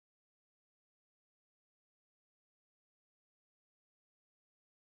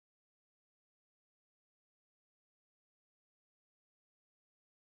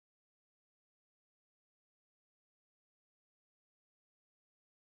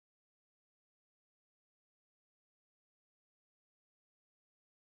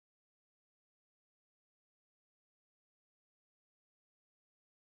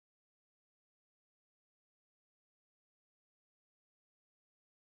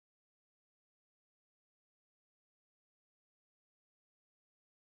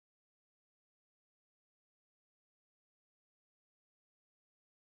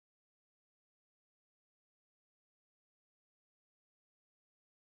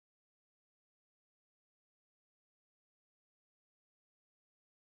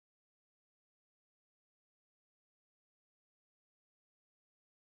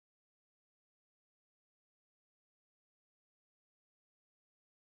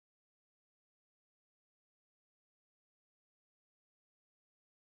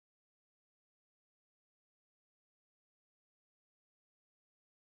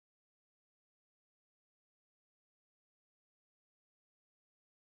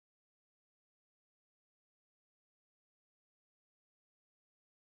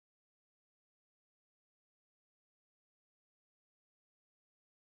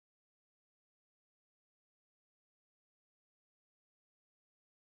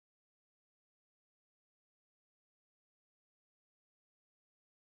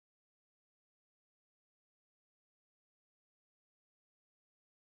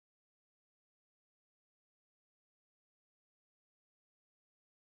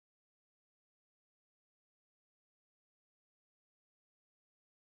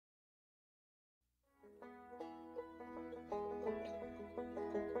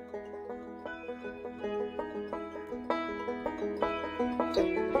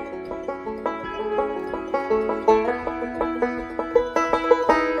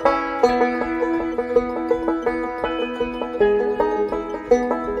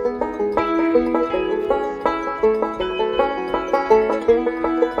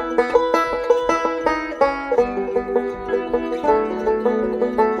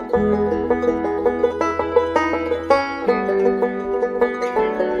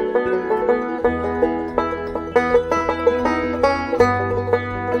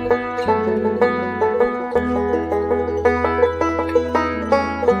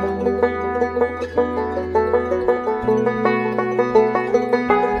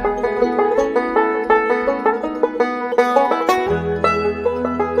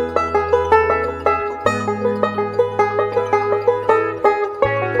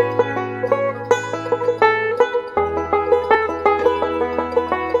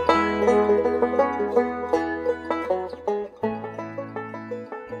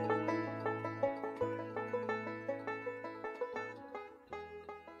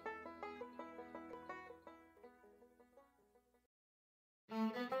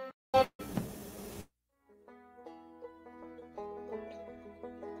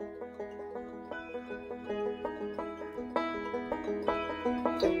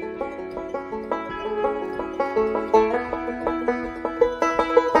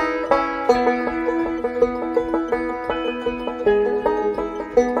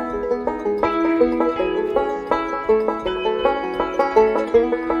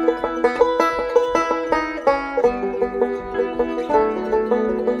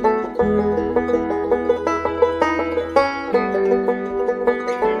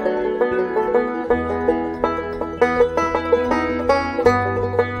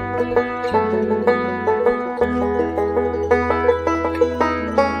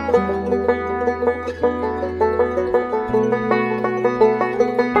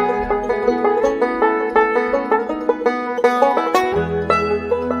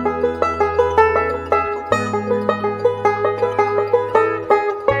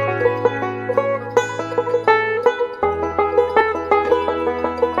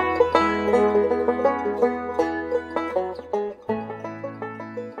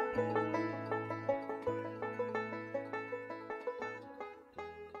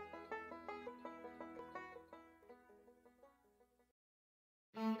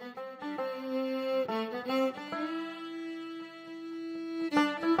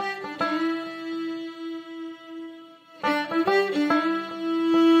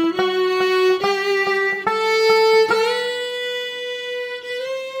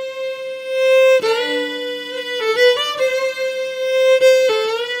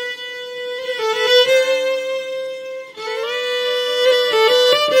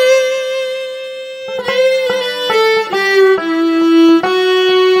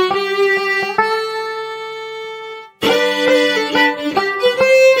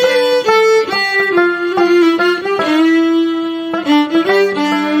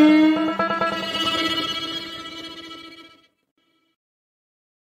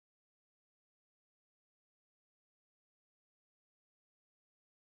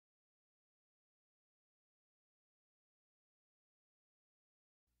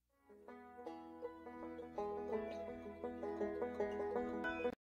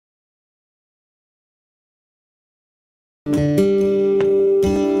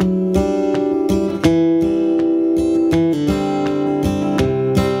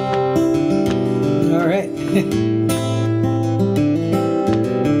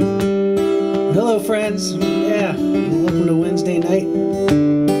Hello, friends. Yeah, welcome to Wednesday night.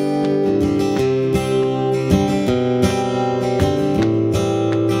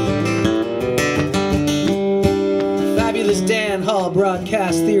 Fabulous Dan Hall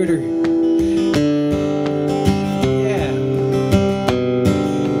Broadcast Theater. Yeah.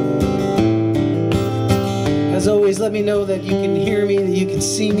 As always, let me know that you can hear me, that you can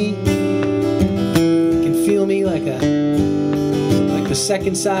see me, you can feel me like the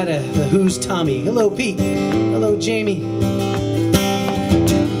second side of the Who's Tommy. Hello, Pete. Hello, Jamie.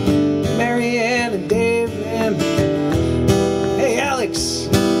 Marianne and Dave and hey, Alex.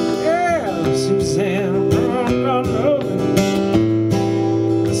 Yeah, Suzanne.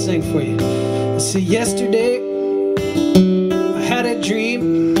 I'll sing for you. See, yesterday I had a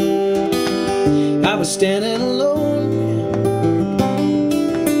dream. I was standing alone.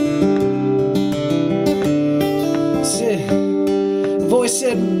 Voice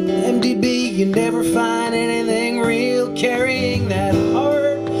said, MDB, you never find anything real carrying that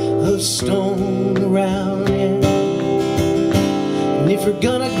heart of stone around. Yeah. And if you're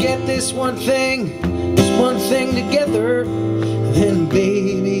gonna get this one thing together, then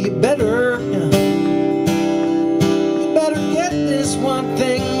baby, you better get this one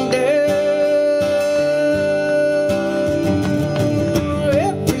thing done.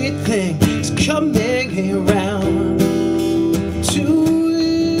 Everything is coming around to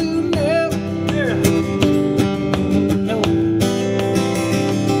you now. No,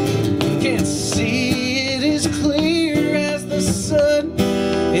 you can't see it as clear as the sun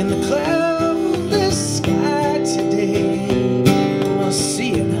in the cloudless sky today. I'll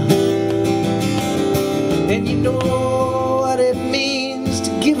see you now, and you know what it means to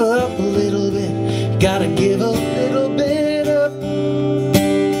give up a little bit. You gotta give a little bit up,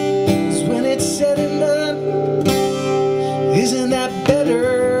 'cause when it's said and done, isn't that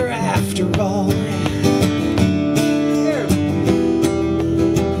better after all? Yeah.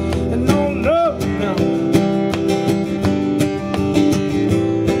 No, no, no.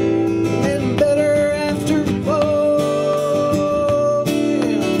 Isn't better after all?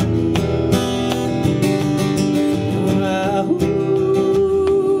 Yeah.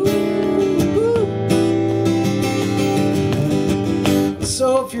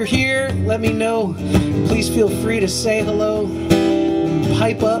 So if you're here, let me know. Please feel free to say hello,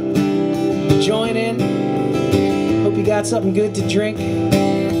 pipe up, join in. Hope you got something good to drink.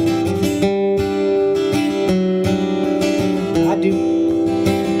 I do.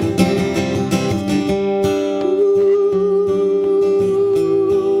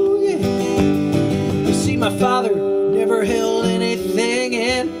 Ooh, yeah. You see, my father never held anything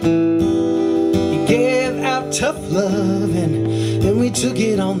in. He gave out tough love and we took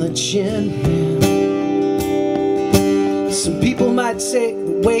it on the chin. Some people might say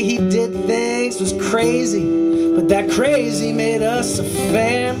the way he did things was crazy, but that crazy made us a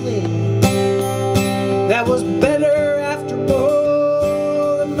family that was better after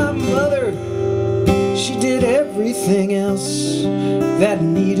all. And my mother, she did everything else that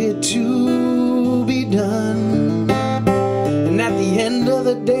needed to be done. And at the end of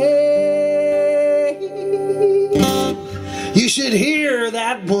the day, you should hear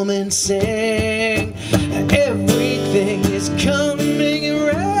that woman sing. Everything is coming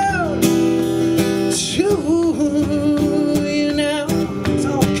around to you now. It's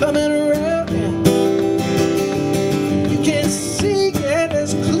all coming around now. You can see it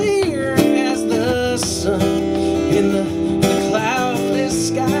as clear as the sun in the cloudless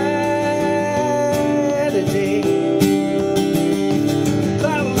sky today.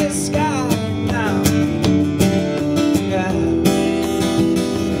 Cloudless sky now. Yeah.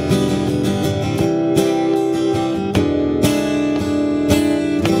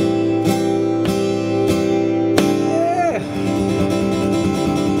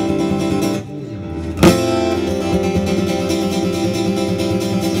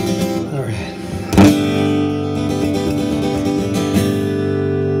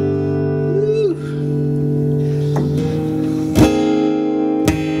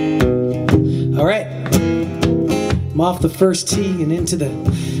 All right, I'm off the first tee and into the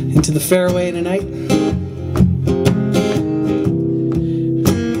fairway tonight.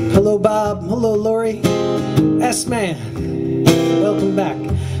 Hello, Bob. Hello, Lori. S-Man. Welcome back.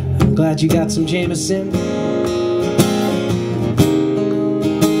 I'm glad you got some Jameson.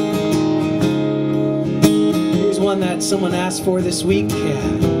 Here's one that someone asked for this week. Yeah.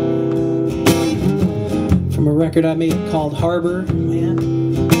 From a record I made called Harbor. Man.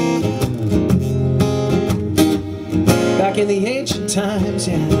 Back in the ancient times,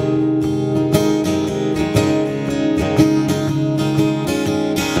 yeah.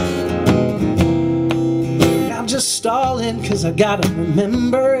 stalling, 'cause I gotta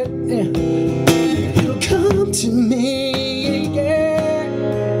remember it, yeah. It'll come to me, yeah.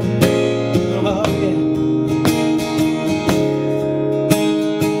 Oh, yeah.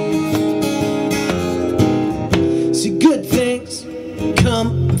 See, good things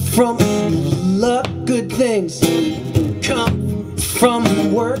come from luck. Good things come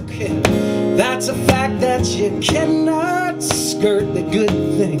from work. That's a fact that you cannot skirt. The good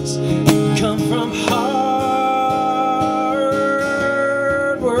things come from hard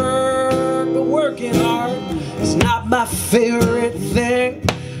work. But working hard is not my favorite thing.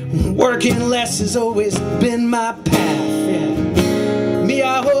 Working less has always been my path, yeah. Me,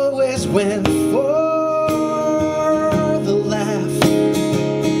 I always went for the laugh.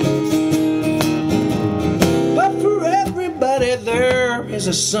 But for everybody there is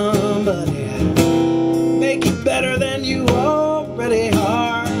a somebody make you better than you already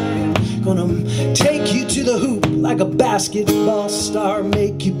are. Gonna take you to the hoop like a basketball star,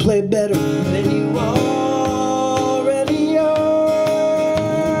 make you play better than you already are.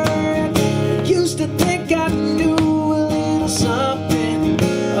 I used to think I knew a little something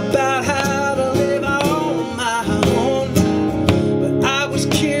about how to live on my own, but I was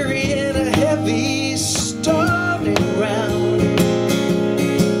carrying a heavy stone around.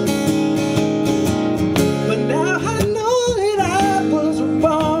 But now I know that I was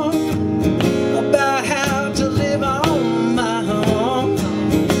wrong about how to live on my own.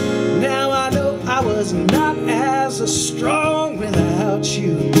 Now I know I was not as strong without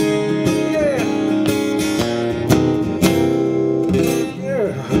you. Yeah.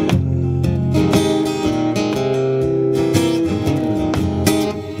 Yeah.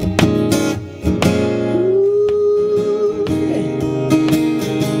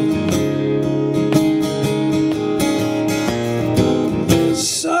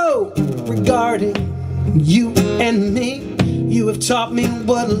 So, regarding you and me, you have taught me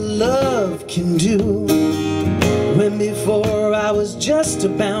what love can do. When before I was just a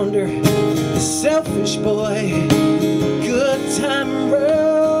bounder, a selfish boy, good time runner.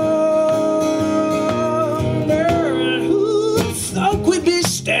 Who thought we'd be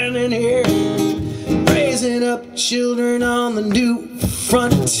standing here, raising up children on the new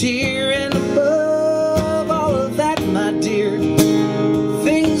frontier? And above all of that, my dear,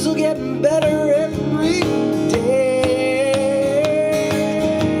 things will get better every day.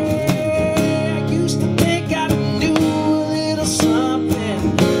 I used to think I knew a little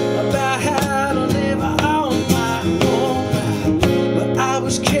something about how to live on my own, but I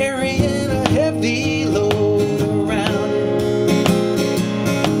was carrying a heavy load around.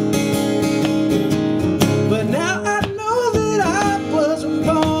 But now I know that I was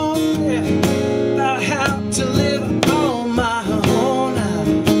wrong, yeah, about how to live on my own.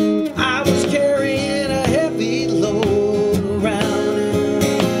 I was carrying a heavy load around.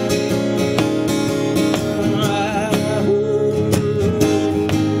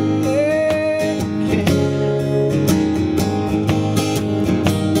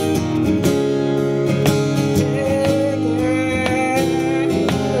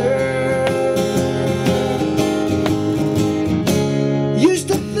 Used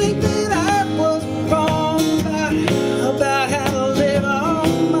to think that I was wrong about how to live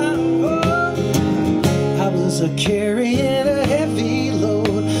on my own. I was carrying a heavy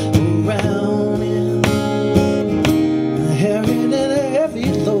load around, and carrying a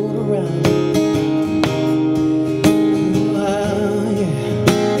heavy load around. Yeah.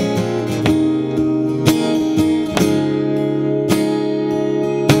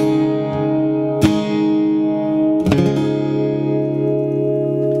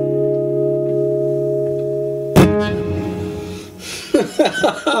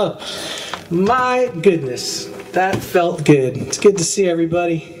 My goodness, that felt good. It's good to see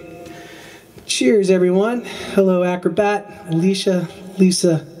everybody. Cheers, everyone. Hello, Acrobat, Alicia,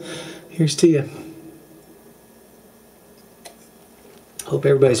 Lisa. Here's to you. Hope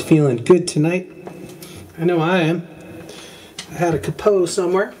everybody's feeling good tonight. I know I am. I had a capo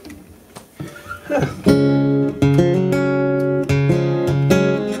somewhere. Huh.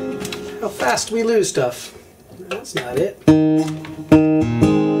 How fast we lose stuff. That's not it.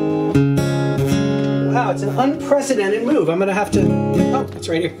 Wow, it's an unprecedented move. I'm gonna have to, oh, it's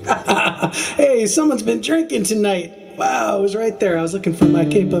right here. Hey, someone's been drinking tonight. Wow, it was right there. I was looking for my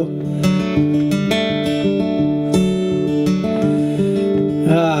capo.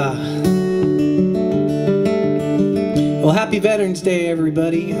 Well, happy Veterans Day,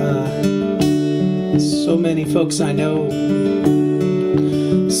 everybody. So many folks I know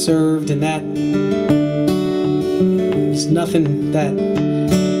served, and that is nothing that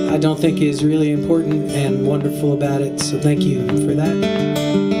I don't think is really important and wonderful about it, so thank you for that.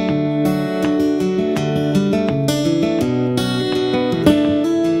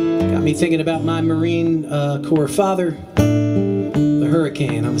 Got me thinking about my Marine Corps father, the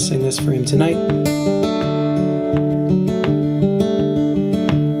Hurricane. I'm gonna sing this for him tonight.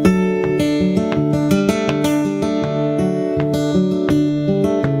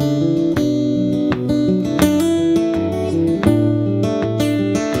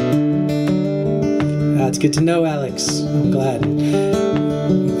 It's good to know, Alex. I'm glad.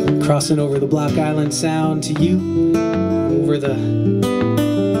 Crossing over the Block Island Sound to you, over the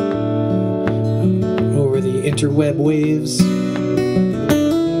interweb waves.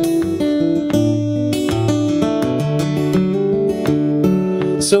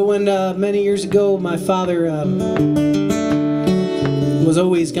 So when many years ago my father was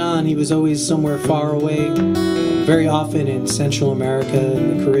always gone, he was always somewhere far away, very often in Central America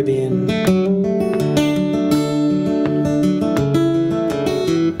and the Caribbean.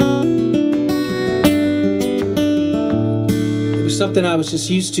 Something I was just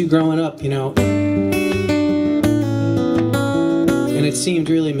used to growing up, you know, and it seemed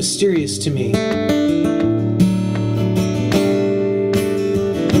really mysterious to me.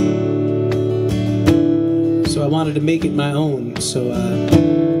 So I wanted to make it my own, so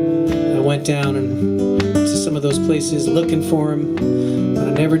I went down and to some of those places looking for him, but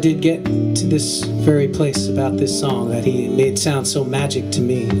I never did get to this very place about this song that he made sound so magic to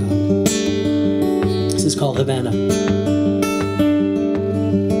me. This is called Havana.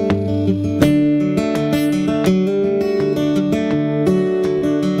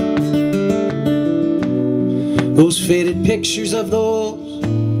 Those faded pictures of those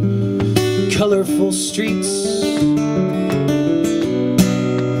colorful streets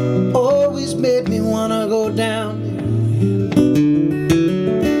always made me wanna go down there.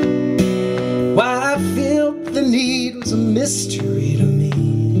 Why I felt the need was a mystery to me,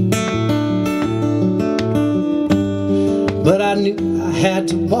 but I knew I had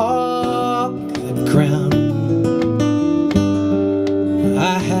to walk that ground.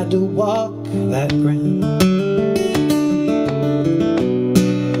 I had to walk that ground.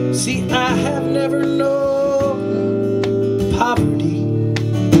 See, I have never known poverty.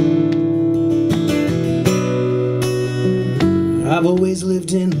 I've always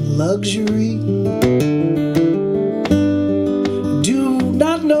lived in luxury. Do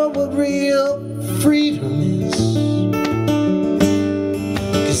not know what real freedom is,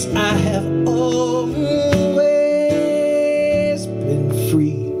 'cause I have always been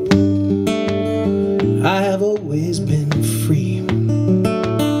free. I have always been free.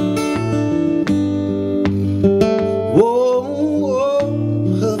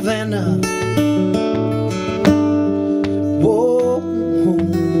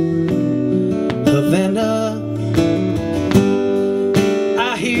 Havana,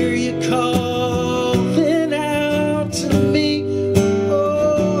 I hear you calling out to me.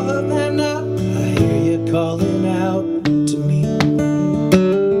 Oh, Havana, I hear you calling out to me.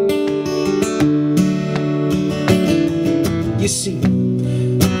 You see,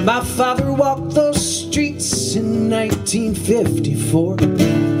 my father walked those streets in 1954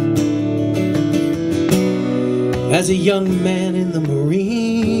 as a young man in the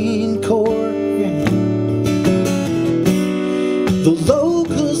Marine Corps. The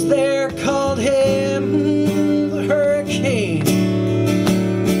locals there called him the Hurricane.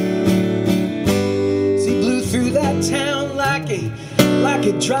 He blew through that town like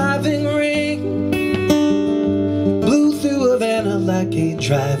a driving rain. Blew through Havana like a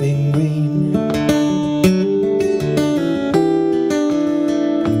driving rain.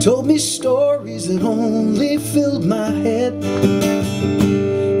 Told me stories that only filled my head,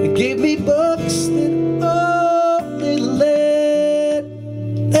 and gave me books that only led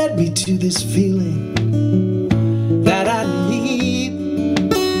me to this feeling that I need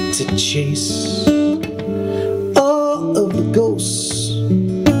to chase all of the ghosts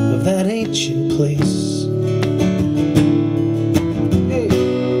of that ancient place. Hey.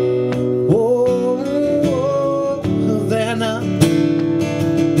 Whoa, whoa, Havana.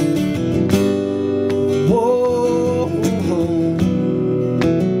 Whoa,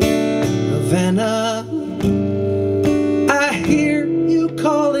 Havana, I hear you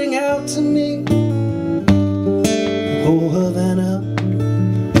calling out to me. Oh, Havana,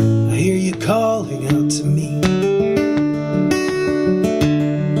 I hear you calling out to me.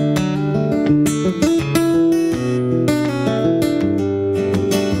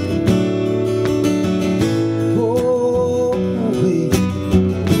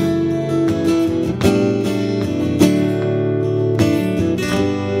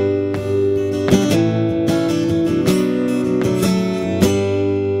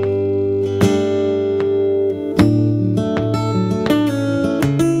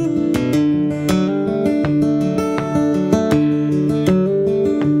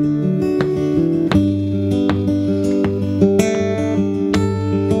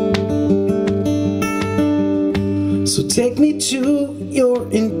 Take me to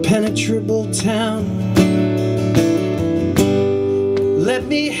your impenetrable town. Let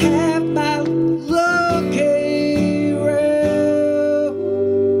me have my lucky round.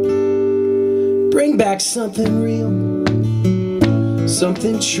 Bring back something real,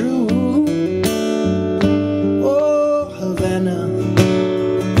 something true. Oh, Havana,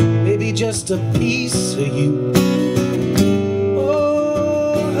 maybe just a piece of you.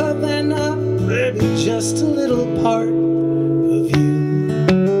 Oh, Havana, maybe just a little part of you.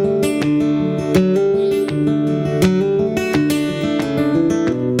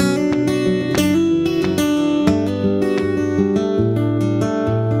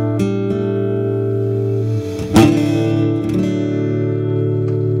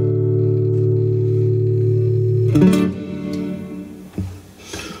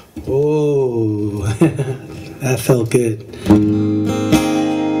 Oh, that felt good.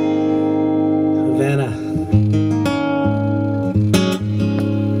 Havana.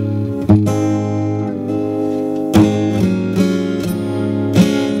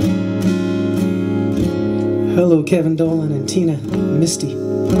 Hello, Kevin Dolan and Tina Misty.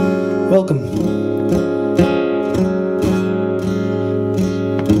 Welcome.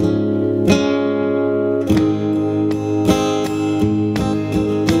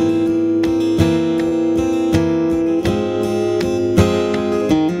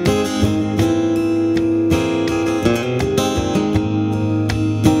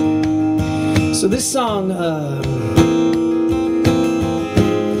 So this song, I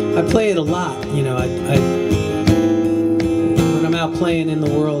play it a lot, you know. When I'm out playing in the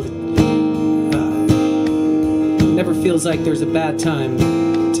world, it never feels like there's a bad time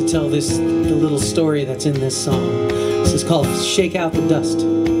to tell the little story that's in this song. This is called "Shake Out the Dust."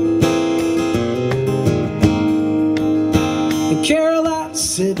 And Caroline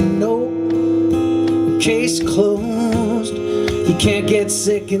said no, case closed. He can't get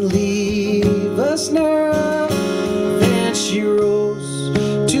sick and leave us now. Then she rose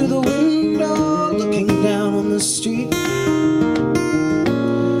to the window, looking down on the street.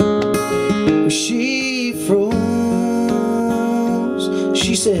 She froze.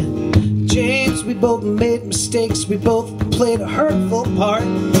 She said, James, we both made mistakes, we both played a hurtful part,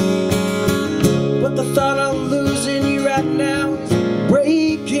 but the thought of losing you right now is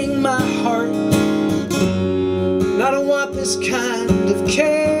breaking my heart. I don't want this kind of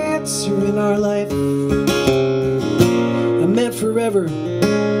cancer in our life. I meant forever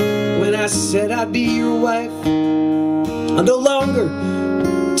when I said I'd be your wife. I'll no longer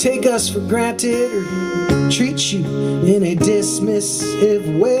take us for granted or treat you in a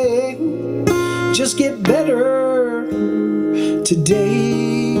dismissive way. Just get better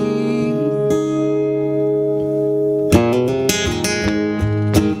today.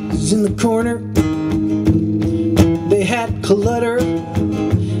 In the corner they had clutter,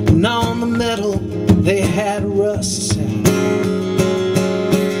 and on the metal they had rust.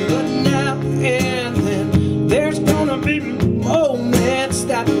 But now and then there's gonna be moments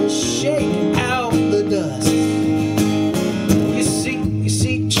that will shake out the dust. You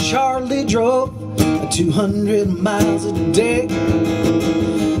see, Charlie drove 200 miles a day.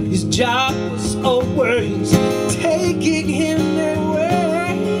 His job was always taking him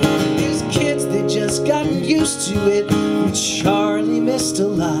away. His kids, they just gotten used to it. Charlie missed a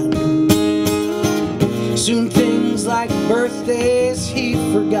lot. Soon things like birthdays he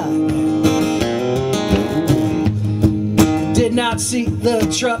forgot. Did not see the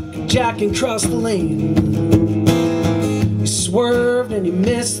truck jacking across the lane. He swerved and he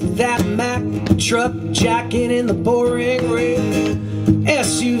missed that Mack truck jacking in the pouring rain.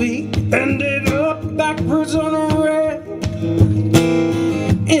 SUV ended up backwards on a rail.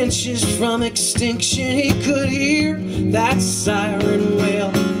 Inches from extinction, he could hear that siren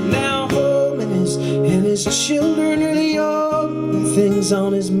wail. Now home and his children are the only things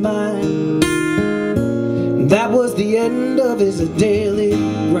on his mind. And that was the end of his daily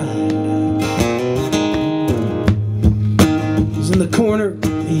grind. He was in the corner,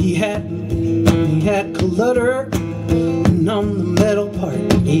 he had clutter, and on the metal part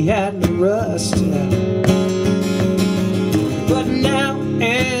he had the rust. But now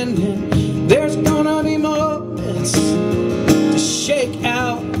and then there's gonna be moments to shake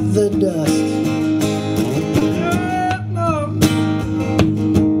out the dust.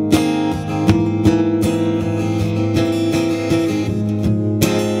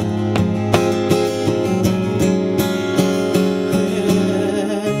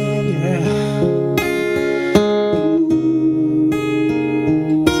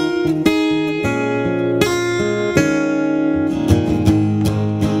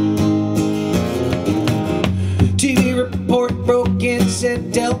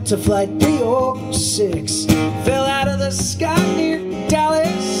 Delta Flight 306 fell out of the sky near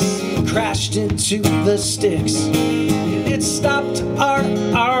Dallas, crashed into the sticks. It stopped our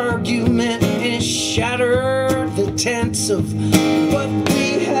argument and it shattered the tents of what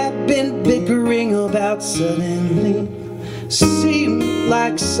we had been bickering about. Suddenly seemed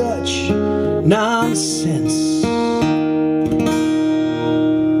like such nonsense.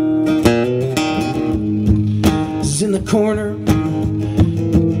 In the corner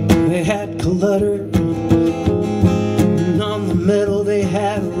they had clutter, and on the metal they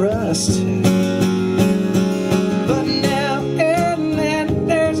had rust. But now and then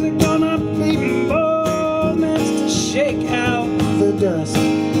there's gonna be moments to shake out the dust.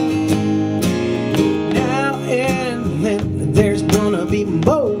 Now and then there's gonna be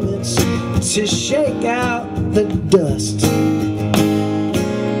moments to shake out the dust.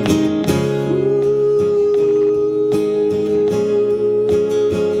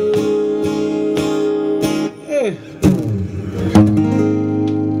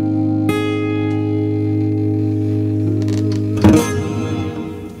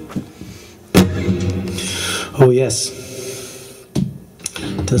 Oh yes,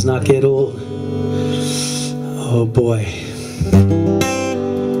 does not get old. Oh boy.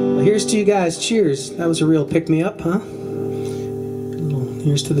 Well, here's to you guys. Cheers. That was a real pick-me-up, huh?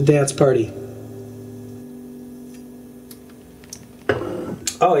 Here's to the dance party.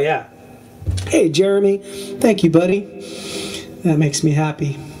 Oh yeah. Hey Jeremy, thank you buddy. That makes me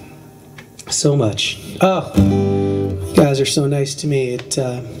happy so much. Oh, you guys are so nice to me. It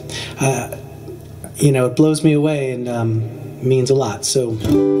you know, it blows me away and means a lot. So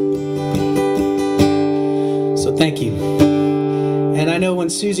thank you. And I know when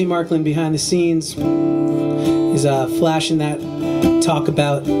Susie Markland behind the scenes is flashing that talk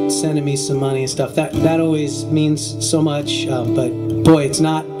about sending me some money and stuff, that always means so much. But boy, it's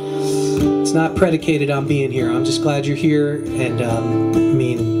not predicated on being here. I'm just glad you're here. And I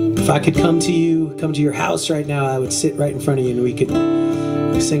mean, if I could come to your house right now, I would sit right in front of you and we could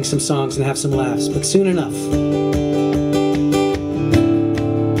sing some songs and have some laughs, but soon enough.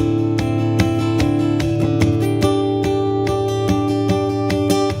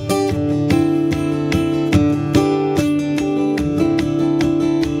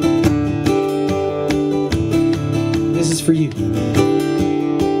 This is for you.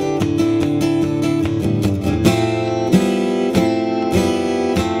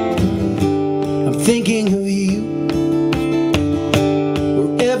 I'm thinking of you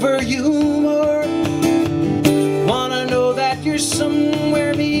wherever you are. Wanna know that you're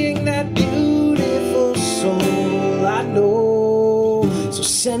somewhere, being that beautiful soul I know. So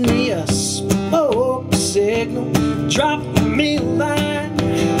send me a smoke signal, drop me a line,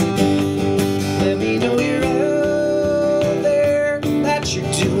 let me know you're out there, that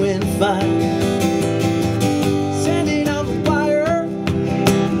you're doing fine. Send it on the wire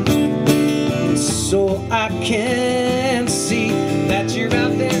so I can see that you're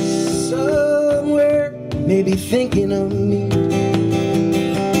out there somewhere, maybe thinking of me.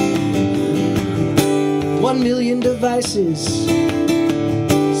 1 million devices,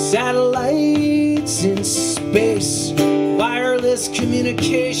 satellites in space, wireless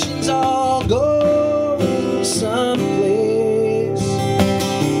communications all going someplace.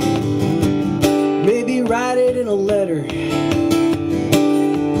 Maybe write it in a letter,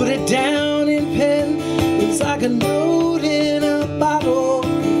 put it down in pen. It's like a note in a bottle,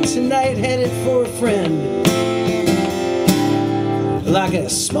 tonight headed for a friend. Like a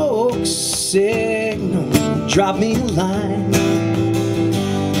smoke signal, drop me a line,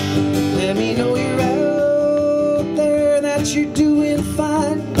 let me know you're out there, that you're doing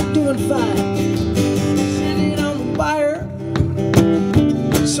fine, doing fine. Send it on the wire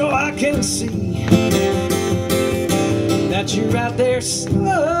so I can see that you're out there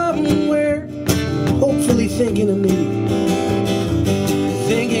somewhere, hopefully thinking of me,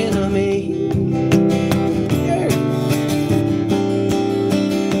 thinking of me. Yeah.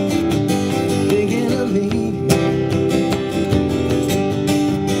 Thinking of me.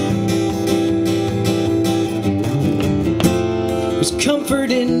 There's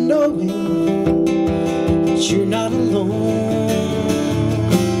comfort in knowing that you're not alone.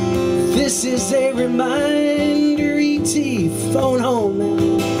 This is a reminder, E.T., phone home now.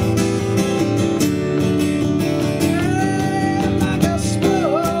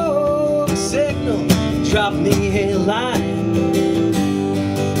 Drop me a line,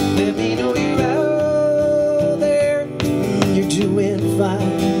 let me know you're out there, you're doing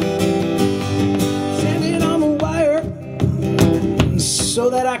fine. Send it on the wire so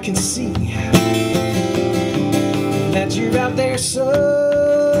that I can see that you're out there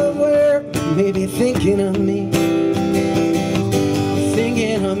somewhere, may be thinking of me,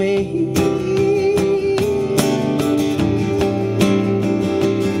 thinking of me.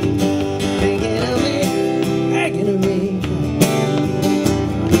 Thinking of me, thinking of me.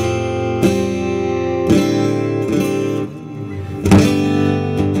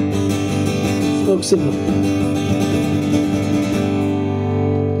 Smoke signal.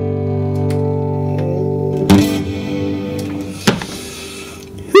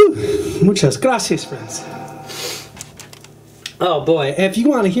 Muchas gracias, friends. Oh boy, if you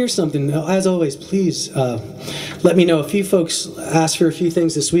want to hear something, as always, please let me know. A few folks asked for a few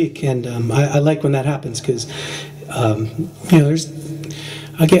things this week, and I like when that happens because you know,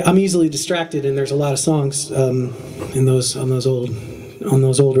 I'm easily distracted, and there's a lot of songs on those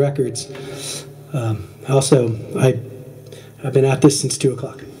old records. Also, I've been at this since 2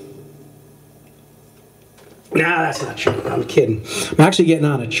 o'clock. Nah, that's not true. I'm kidding. I'm actually getting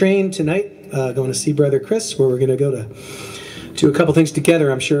on a train tonight, going to see Brother Chris, where we're going to go to do a couple things together.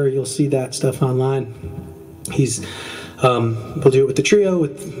 I'm sure you'll see that stuff online. We'll do it with the trio,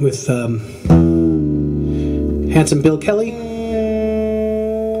 with handsome Bill Kelly.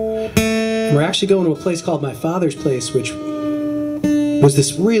 And we're actually going to a place called My Father's Place, which was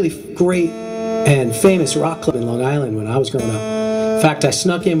this really great and famous rock club in Long Island when I was growing up. In fact, I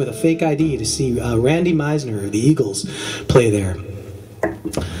snuck in with a fake ID to see Randy Meisner of the Eagles play there.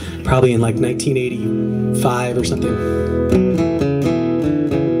 Probably in like 1985 or something.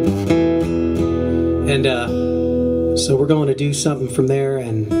 And so we're going to do something from there,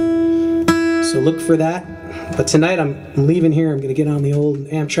 and so look for that. But tonight I'm leaving here. I'm going to get on the old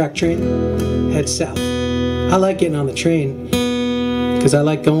Amtrak train, head south. I like getting on the train because I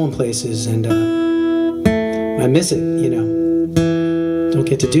like going places, and I miss it, you know. Don't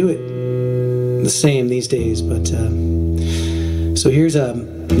get to do it the same these days, but so here's my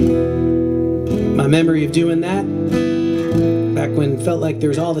memory of doing that back when it felt like there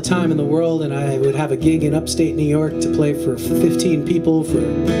was all the time in the world, and I would have a gig in upstate New York to play for 15 people for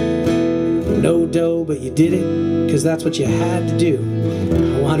no dough, but you did it because that's what you had to do.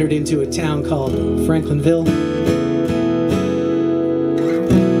 I wandered into a town called Franklinville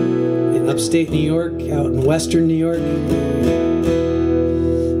in upstate New York, out in western New York.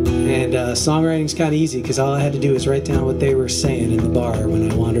 And songwriting's kind of easy because all I had to do was write down what they were saying in the bar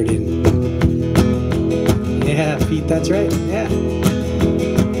when I wandered in. Yeah, Pete, that's right. Yeah.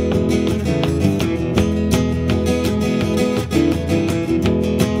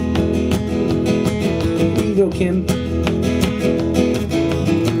 Here you go, Kim.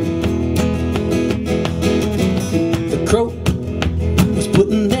 The crow was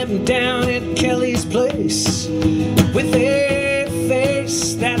putting them down at Kelly's place with a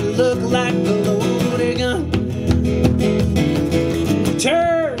face that looked like a loaded gun.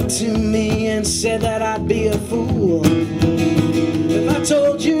 Turned to me and said that I'd be a fool if I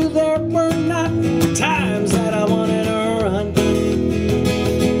told you there were not times that I wanted to run.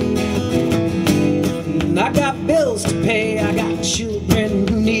 I got bills to pay, I got children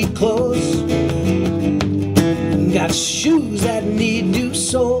who need clothes, got shoes that need new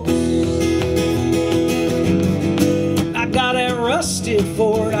soles. I got a rusted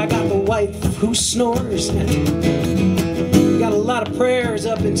Ford, I got the wife who snores, got a lot of prayers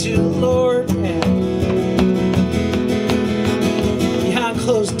up into the Lord. Behind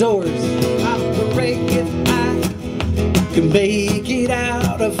closed doors, I'll break if I can make it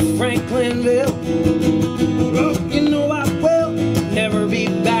out of Franklinville. Oh, you know I will never be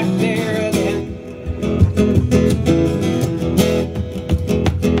back there again.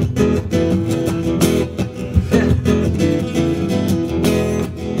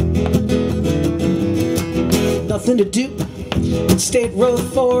 Nothing to do in State Road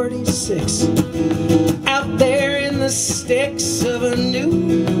 46, out there in the sticks of a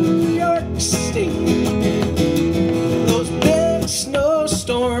New York State. Those big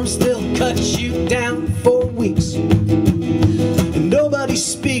snowstorms, they'll cut you down for weeks, and nobody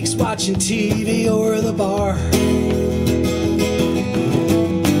speaks watching TV or the bar,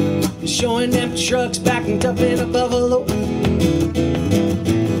 showing them trucks backed up in a Buffalo,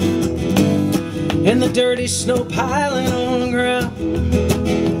 and the dirty snow piling on the ground.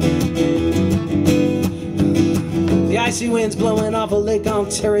 The icy winds blowing off of Lake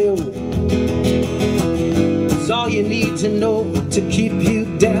Ontario is all you need to know to keep you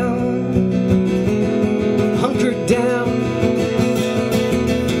down, hunkered down,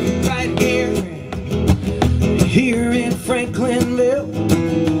 right here in Franklinville.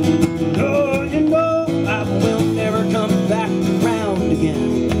 Oh, you know I will never come back around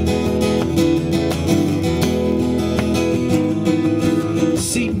again.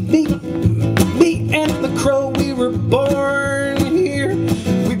 See me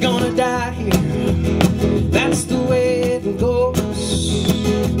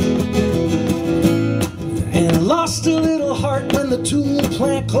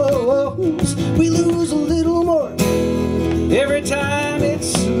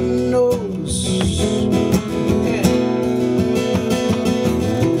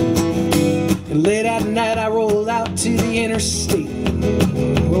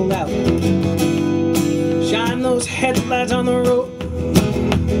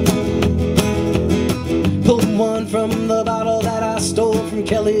from the bottle that I stole from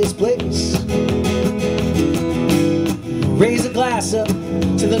Kelly's place. Raise a glass up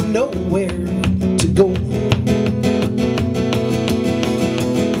to the nowhere to go.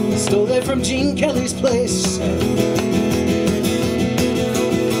 Stole it from Gene Kelly's place.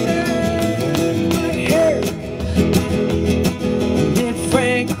 Right here in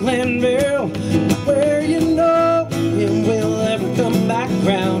Franklinville, where you know it will ever come back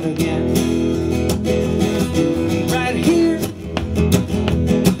round again. Right here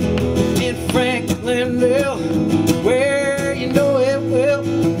in Franklinville, where you know it will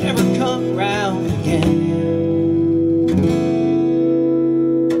never come round again.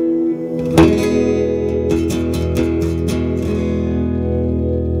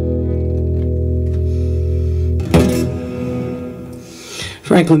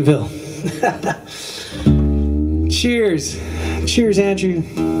 Franklinville. Cheers. Cheers, Andrew,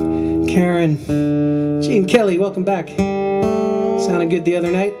 Karen, Gene Kelly, welcome back. Sounded good the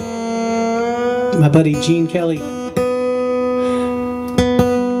other night. My buddy Gene Kelly.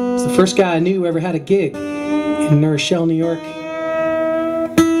 It's the first guy I knew who ever had a gig in New Rochelle, New York.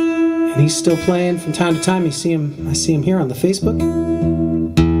 And he's still playing from time to time. I see him here on the Facebook.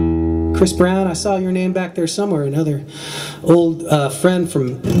 Chris Brown, I saw your name back there somewhere, another old friend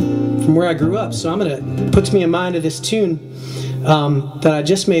from where I grew up. So puts me in mind of this tune that I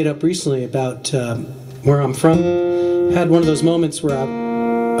just made up recently about where I'm from. I had one of those moments where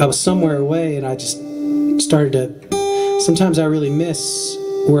I was somewhere away and I just started to, sometimes I really miss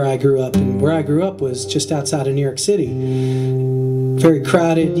where I grew up. And where I grew up was just outside of New York City. Very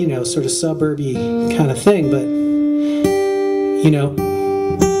crowded, you know, sort of suburby kind of thing, but, you know,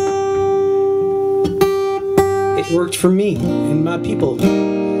 it worked for me and my people.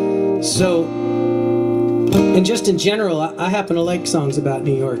 So, and just in general, I happen to like songs about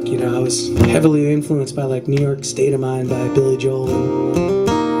New York. You know, I was heavily influenced by like New York State of Mind by Billy Joel, and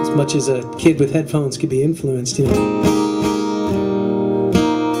as much as a kid with headphones could be influenced, you know.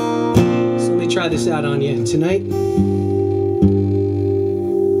 So let me try this out on you tonight.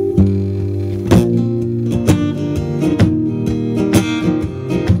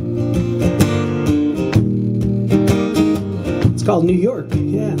 It's called New York,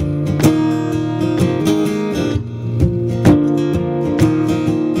 yeah.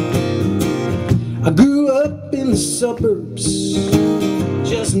 I grew up in the suburbs,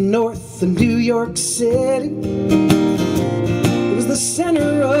 just north of New York City. It was the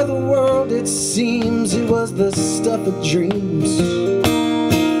center of the world, it seems. It was the stuff of dreams.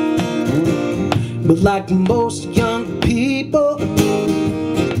 But like most young people,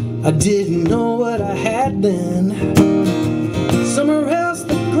 I didn't know what I had then. Somewhere else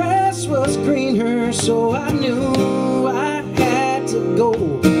the grass was greener, so I knew I had to go.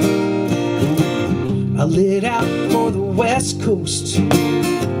 I lit out for the West Coast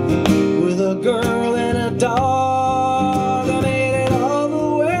with a girl and a dog. I made it all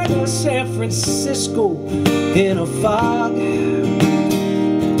the way to San Francisco in a fog.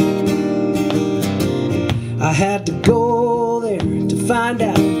 I had to go there to find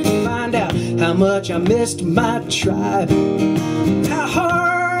out how much I missed my tribe. How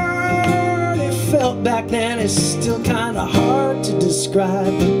hard it felt back then is still kind of hard to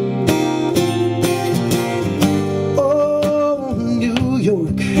describe. Oh, New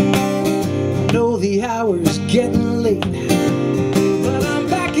York, know the hour's getting late, but I'm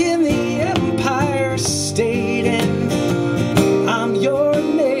back in the Empire State and I'm your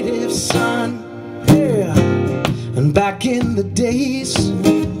native son. Yeah, and back in the days,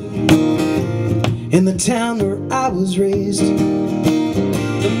 in the town where I was raised,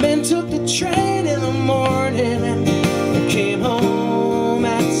 the men took the train in the morning and came home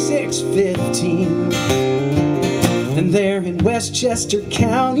at 6:15. And there in Westchester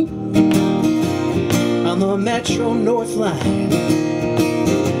County, on the Metro North Line,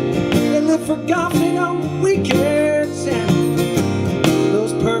 they lived for golfing on weekends and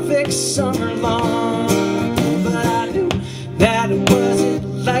those perfect summer long. But I knew that it wasn't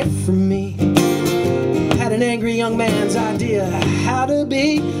life for me. An angry young man's idea how to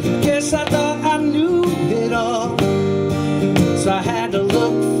be. Guess I thought I knew it all, so I had to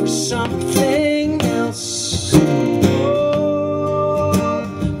look for something else. Oh,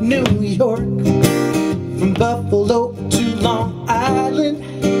 New York, from Buffalo to Long Island,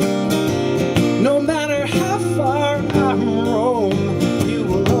 no matter how far I roam, you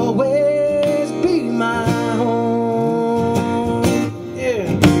will always be my home.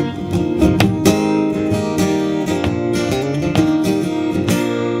 Yeah.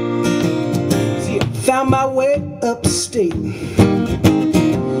 Found my way upstate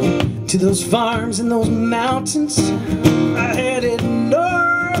to those farms and those mountains. I headed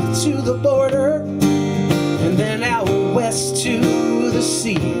north to the border, and then out west to the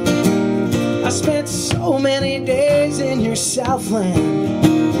sea. I spent so many days in your Southland,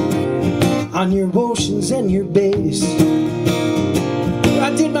 on your oceans and your bays.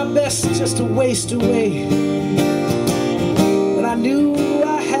 I did my best just to waste away, but I knew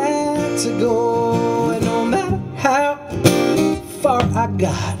I had to go. And no matter how far I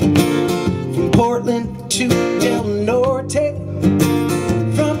got, from Portland to Del Norte,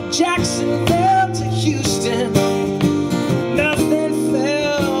 from Jacksonville to Houston, nothing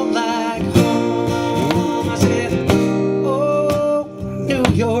felt like home. I said, oh, New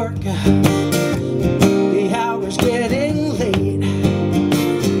York, the hour's getting late.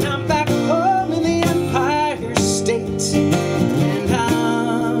 I'm back home in the Empire State, and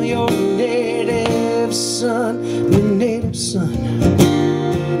I'm your native son, your native son.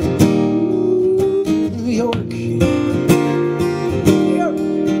 New York.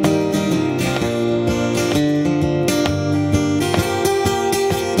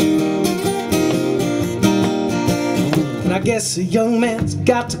 I guess a young man's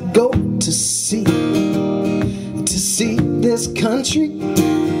got to go to see this country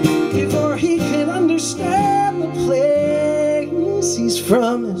before he can understand the place he's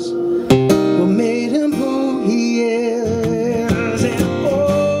from is what made him who he is. And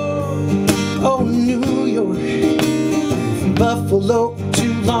oh, New York, from Buffalo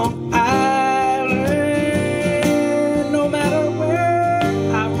to Long Island, no matter where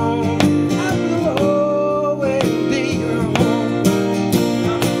I roam, I will always be your home.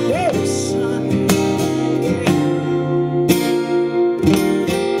 I'm your son.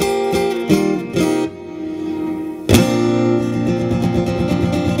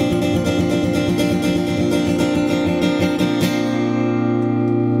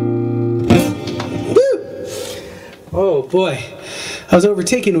 Oh boy, I was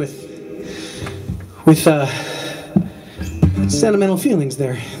overtaken with sentimental feelings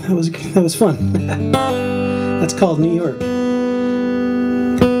there. That was fun. That's called New York.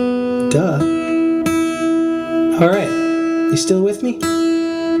 Duh. All right, you still with me?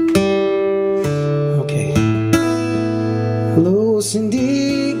 Okay. Hello,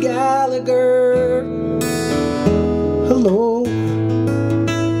 Cindy Gallagher. Hello.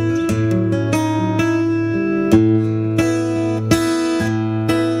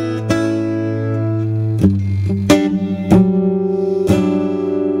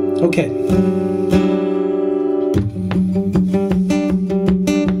 Okay.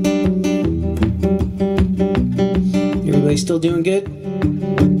 Everybody still doing good?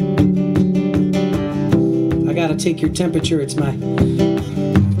 I gotta take your temperature. It's my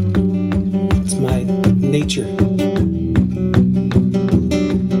nature.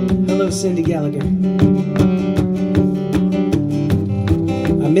 Hello, Cindy Gallagher.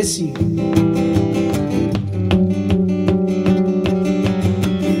 I miss you.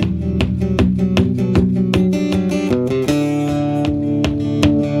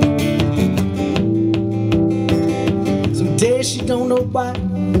 She don't know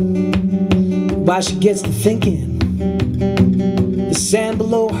why she gets to thinking the sand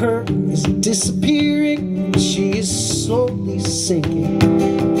below her is disappearing, she is slowly sinking.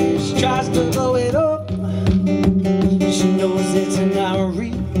 She tries to blow it up, she knows it's an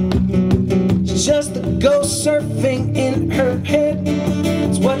hourly. She's just a ghost surfing in her head,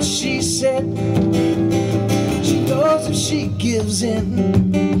 it's what she said. She knows if she gives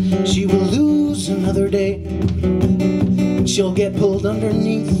in, she will lose another day. She'll get pulled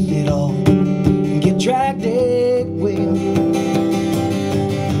underneath it all and get dragged away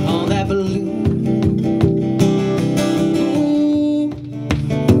on that balloon. Ooh,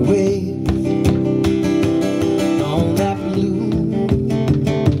 wave on that balloon.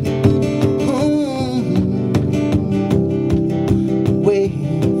 Ooh, wave.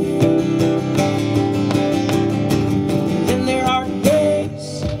 Then there are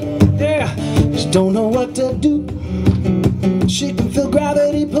days, yeah, she don't know what to do. She can feel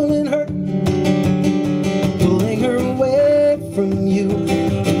gravity pulling her away from you.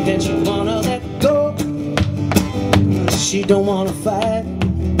 And then she wanna let go, she don't wanna fight.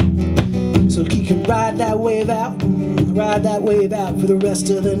 So he can ride that wave out for the rest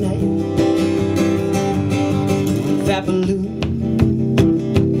of the night. That balloon,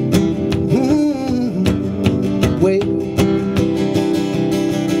 wave,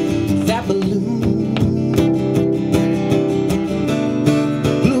 that balloon.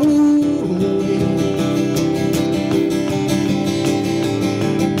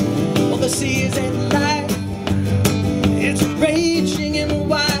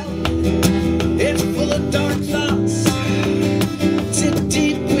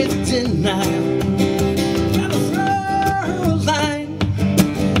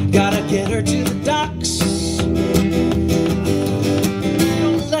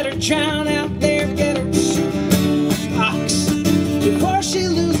 drown out there, get her box before she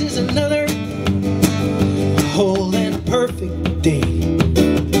loses another whole and perfect day.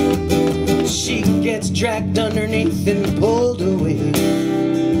 She gets dragged underneath and pulled away.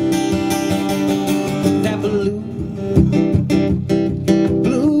 That blue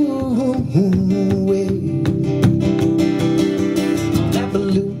wave, that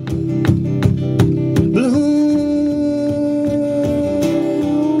blue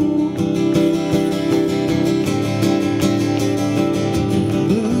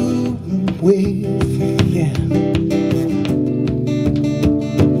wave, yeah.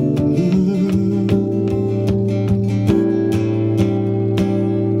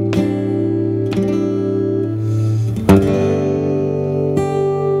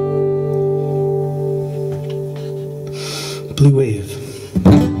 Blue wave.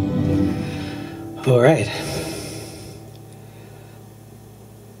 All right.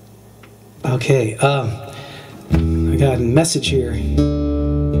 Okay. I got a message here. You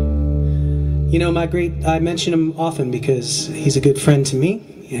know, I mention him often because he's a good friend to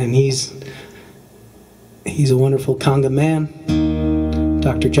me, and he's a wonderful conga man,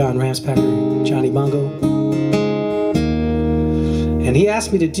 Dr. John Ramspacker, Johnny Bongo. And he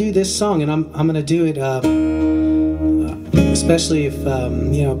asked me to do this song, and I'm going to do it, especially if,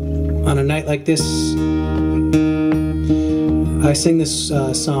 you know, on a night like this, I sing this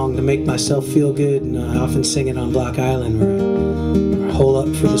song to make myself feel good, and I often sing it on Block Island, where I hole up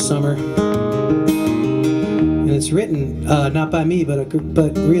for the summer. And it's written not by me, but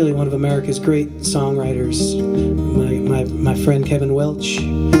really one of America's great songwriters, my friend Kevin Welch.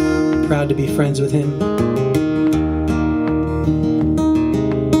 Proud to be friends with him.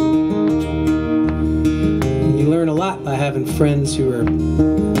 You learn a lot by having friends who are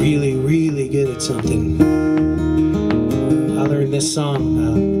really, really good at something. I learned this song.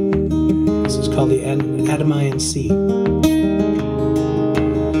 This is called the Adamian Sea.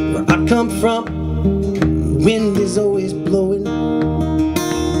 Where I come from, wind is always blowing.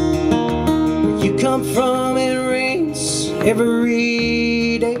 Where you come from, it rains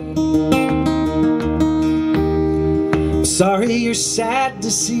every day. I'm sorry you're sad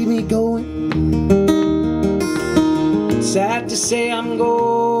to see me going. Sad to say I'm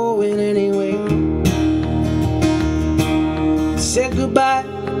going anyway. Said goodbye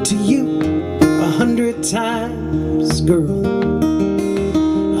to you 100 times, girl.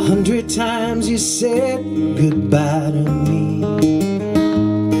 100 times you said goodbye to me.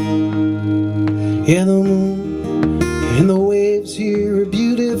 Yeah, the moon and the waves here are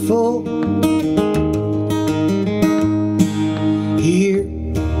beautiful. Here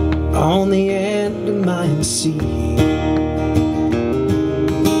on the Andaman Sea.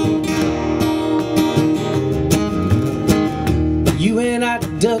 You and I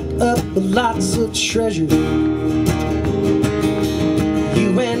dug up lots of treasure.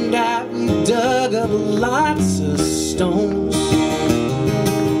 You and I, we dug up lots of stones.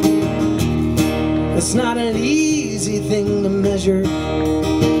 It's not an easy thing to measure.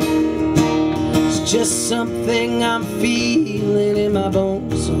 It's just something I'm feeling in my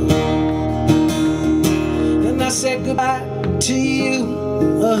bones. And I said goodbye to you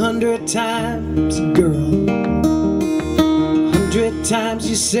 100 times, girl. 100 times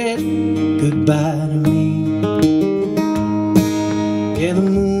you said goodbye to me. Yeah, the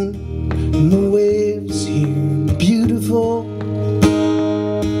moon and the waves here beautiful.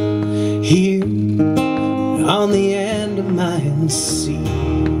 Here on the Andaman Sea.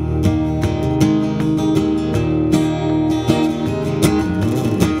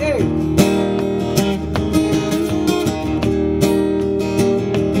 Hey.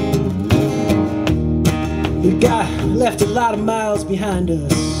 We left a lot of miles behind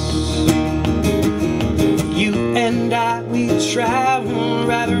us. You and I, we traveled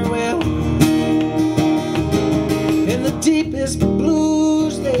rather well. In the deepest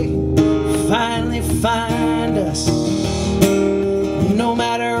blues, they finally find us. No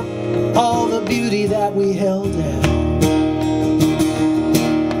matter all the beauty that we held at.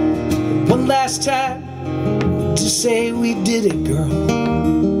 One last time to say we did it, girl.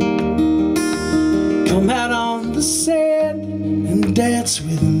 Come out on the sand and dance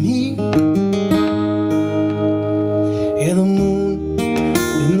with me. Yeah, the moon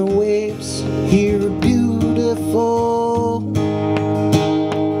and the waves here are beautiful.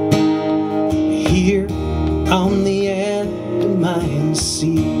 Here on the Andaman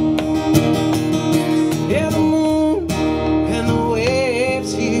Sea. Yeah, the moon and the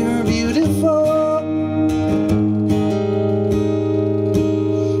waves here are beautiful.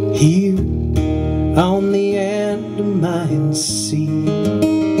 Here on the Andaman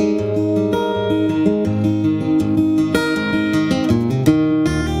Sea.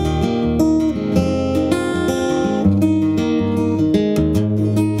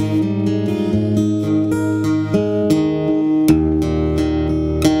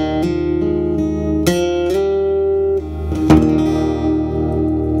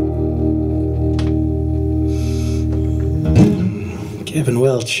 Kevin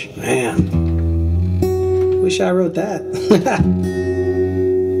Welch, man. Wish I wrote that.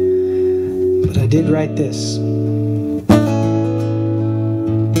 But I did write this.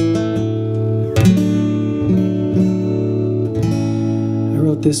 I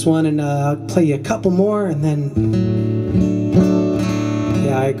wrote this one, and I'll play you a couple more, and then...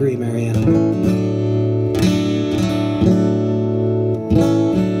 Yeah, I agree, Marianne.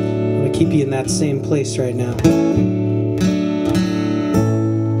 I'm gonna keep you in that same place right now.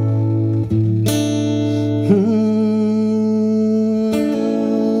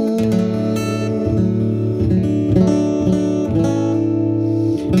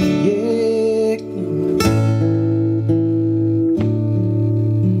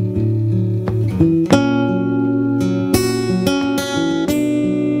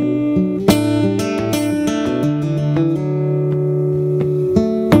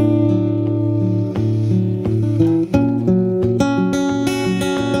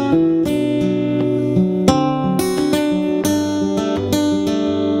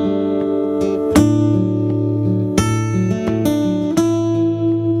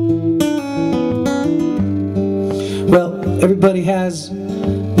 Everybody has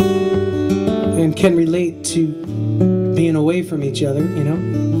and can relate to being away from each other, you know?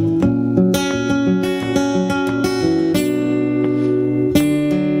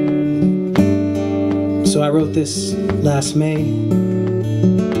 So I wrote this last May.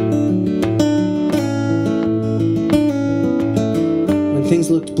 When things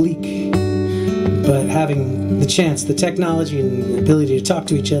looked bleak, but having the chance, the technology and the ability to talk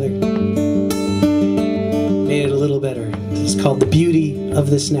to each other made it a little better. It's called The Beauty of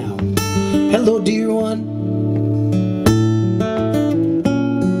This Now. Hello, dear one.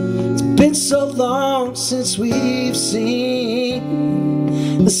 It's been so long since we've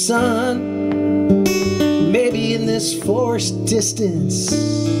seen the sun. Maybe in this forced distance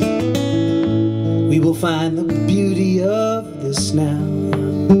we will find the beauty of this now.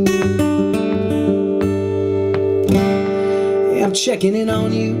 Yeah, I'm checking in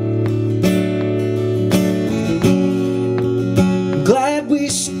on you. We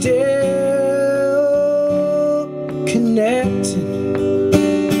still connected,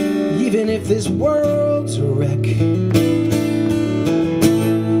 even if this world's a wreck.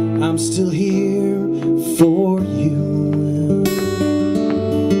 I'm still here for you.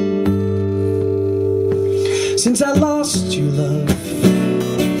 Since I lost you, love,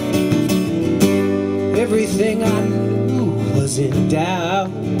 everything I knew was in doubt.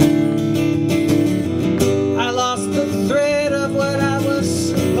 I lost the thread of what I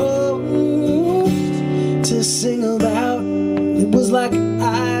to sing about. It was like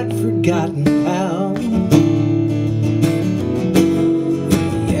I'd forgotten how.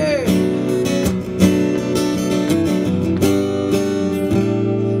 Yeah.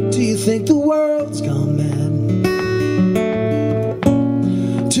 Do you think the world's gone mad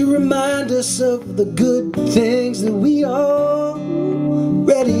to remind us of the good things that we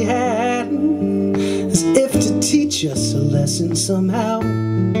already had, as if to teach us a lesson somehow?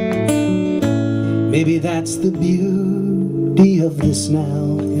 Maybe that's the beauty of this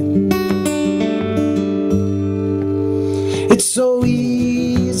now. It's so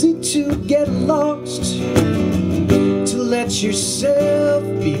easy to get lost, to let yourself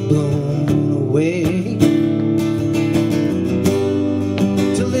be blown away,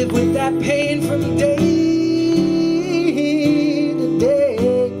 to live with that pain from day to day.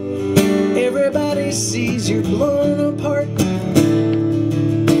 Everybody sees you're blown apart.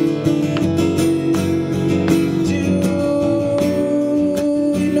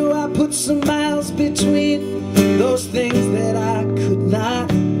 Some miles between those things that I could not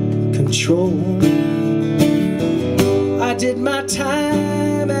control. I did my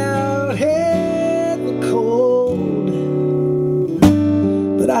time out in the cold,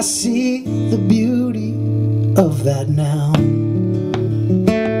 but I see the beauty of that now.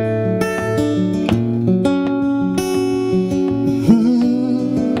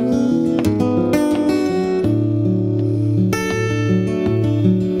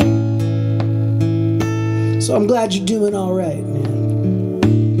 So I'm glad you're doing all right,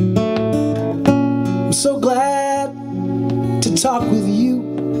 man. I'm so glad to talk with you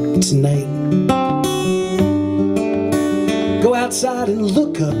tonight. Go outside and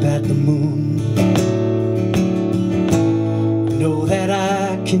look up at the moon. Know that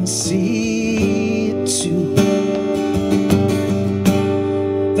I can see it too,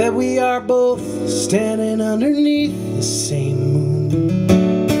 that we are both standing underneath the same moon.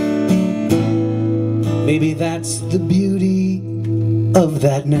 Maybe that's the beauty of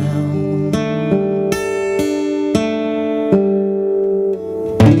that now.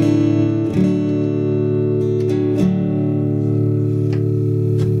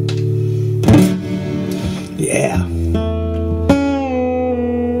 Yeah.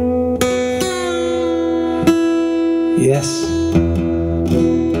 Yes.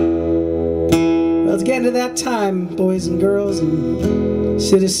 Well, it's getting to that time, boys and girls and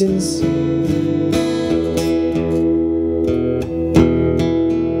citizens.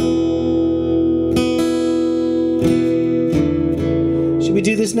 Should we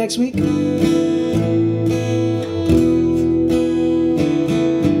do this next week?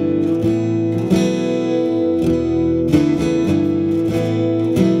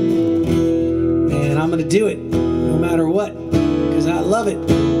 Man, I'm gonna do it no matter what, because I love it.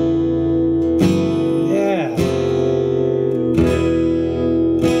 Yeah.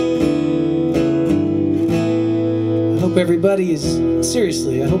 I hope everybody is,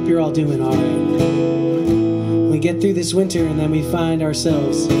 seriously, I hope you're all doing all right. We get through this winter and then we find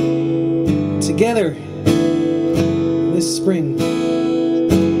ourselves together this spring.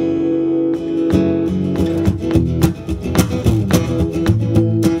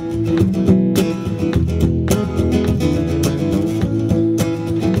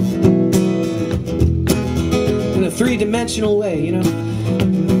 In a three-dimensional way, you know.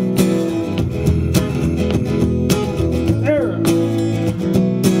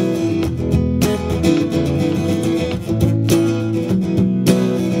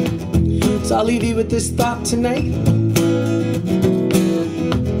 So I'll leave you with this thought tonight.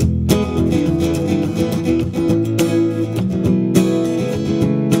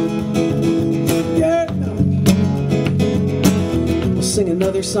 Yeah. We'll sing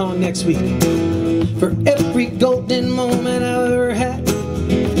another song next week. For every golden moment I've ever had,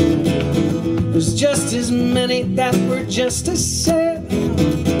 there's just as many that were just as sad.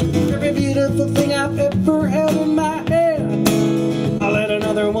 Every beautiful thing I've ever held in my hand, I'll let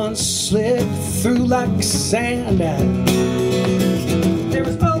another one slip through like sand. There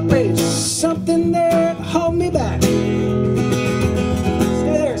was always something there to hold me back. Stay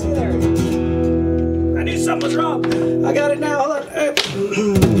there, stay there. I knew something was wrong. I got it now, hold on. I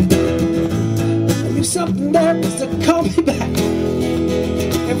knew something there was to call me back.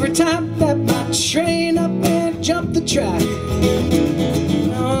 Every time that my train up and jumped the track,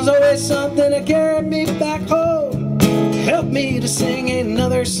 there was always something that carried me back home. Help me to sing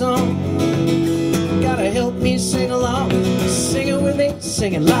another song. Gotta help me sing along. Sing it with me.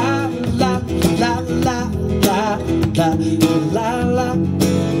 Sing it la la la la la la la la.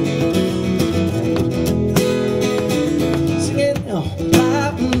 Sing it oh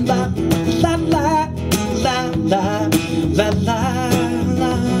la la la la la la la la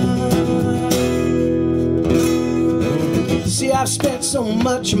la. See, I've spent so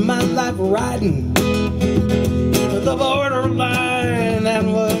much of my life riding the borderline that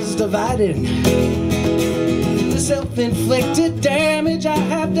was divided. The self-inflicted damage I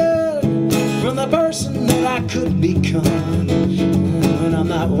have done from the person that I could become when I'm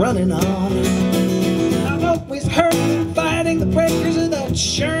not running on. I've always heard fighting the breakers of the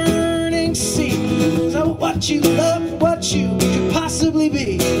churning sea. So what you love, what you could possibly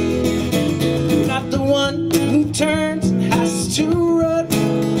be, you're not the one who turns and has to run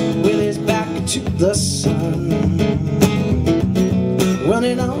with his back to the sun.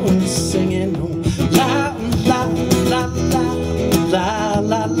 Running on, singing on, la la la la la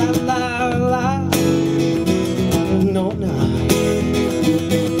la la la la. No, no.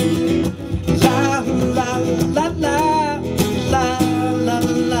 La la la la la la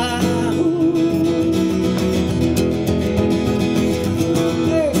la.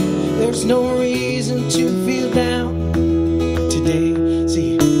 Hey, there's no reason to feel down today.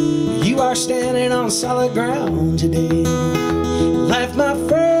 See, you are standing on solid ground today. Life, my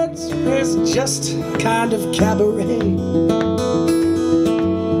friends, is just kind of cabaret.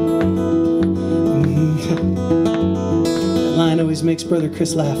 That line always makes Brother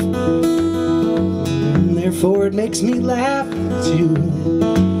Chris laugh. Therefore it makes me laugh too.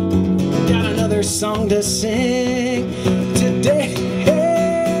 Got another song to sing today.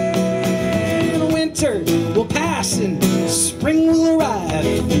 Winter will pass and spring will arrive,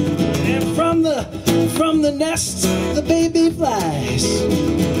 and from the nest the baby flies.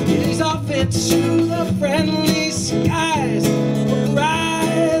 It is off into the friendly skies.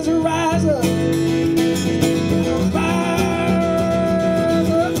 Rise, rise up,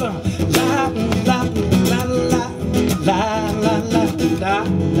 rise up. La la la la la la la la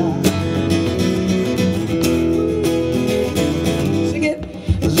la. Sing it.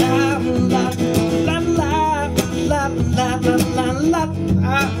 La la la la la la la la la la la.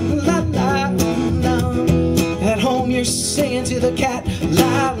 At home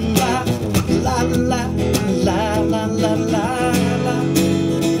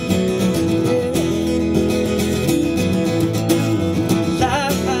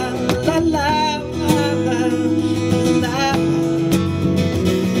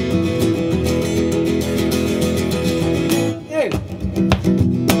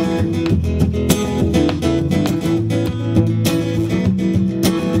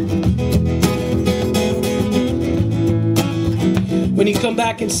When you come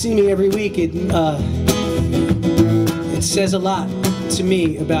back and see me every week, it says a lot to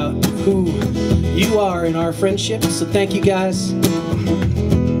me about who you are in our friendship. So thank you guys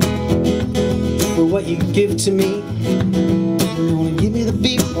for what you give to me. You wanna give me the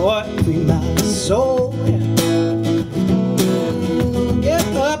beat, boy, free my soul. Get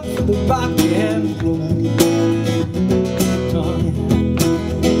up for the rock and roll.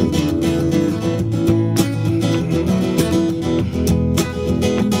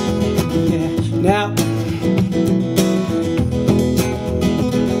 Now,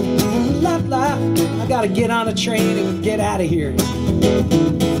 I gotta get on a train and get out of here.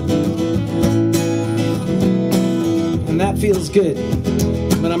 And that feels good.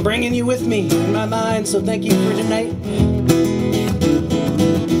 But I'm bringing you with me in my mind, so thank you for tonight.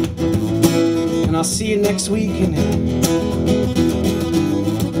 And I'll see you next week.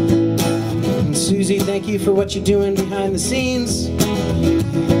 And Susie, thank you for what you're doing behind the scenes.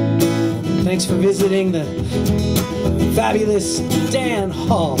 Thanks for visiting the fabulous Dan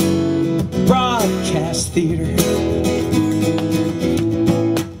Hall Broadcast Theater.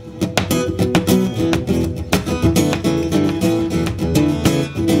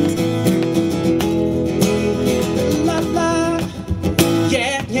 La la,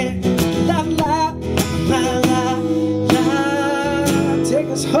 yeah, yeah, la la, la la, la. Take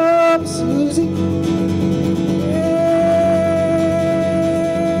us home, Susie.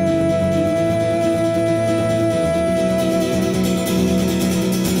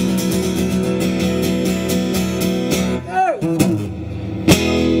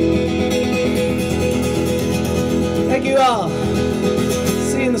 Thank you all.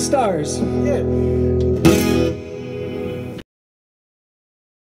 See you in the stars. Yeah.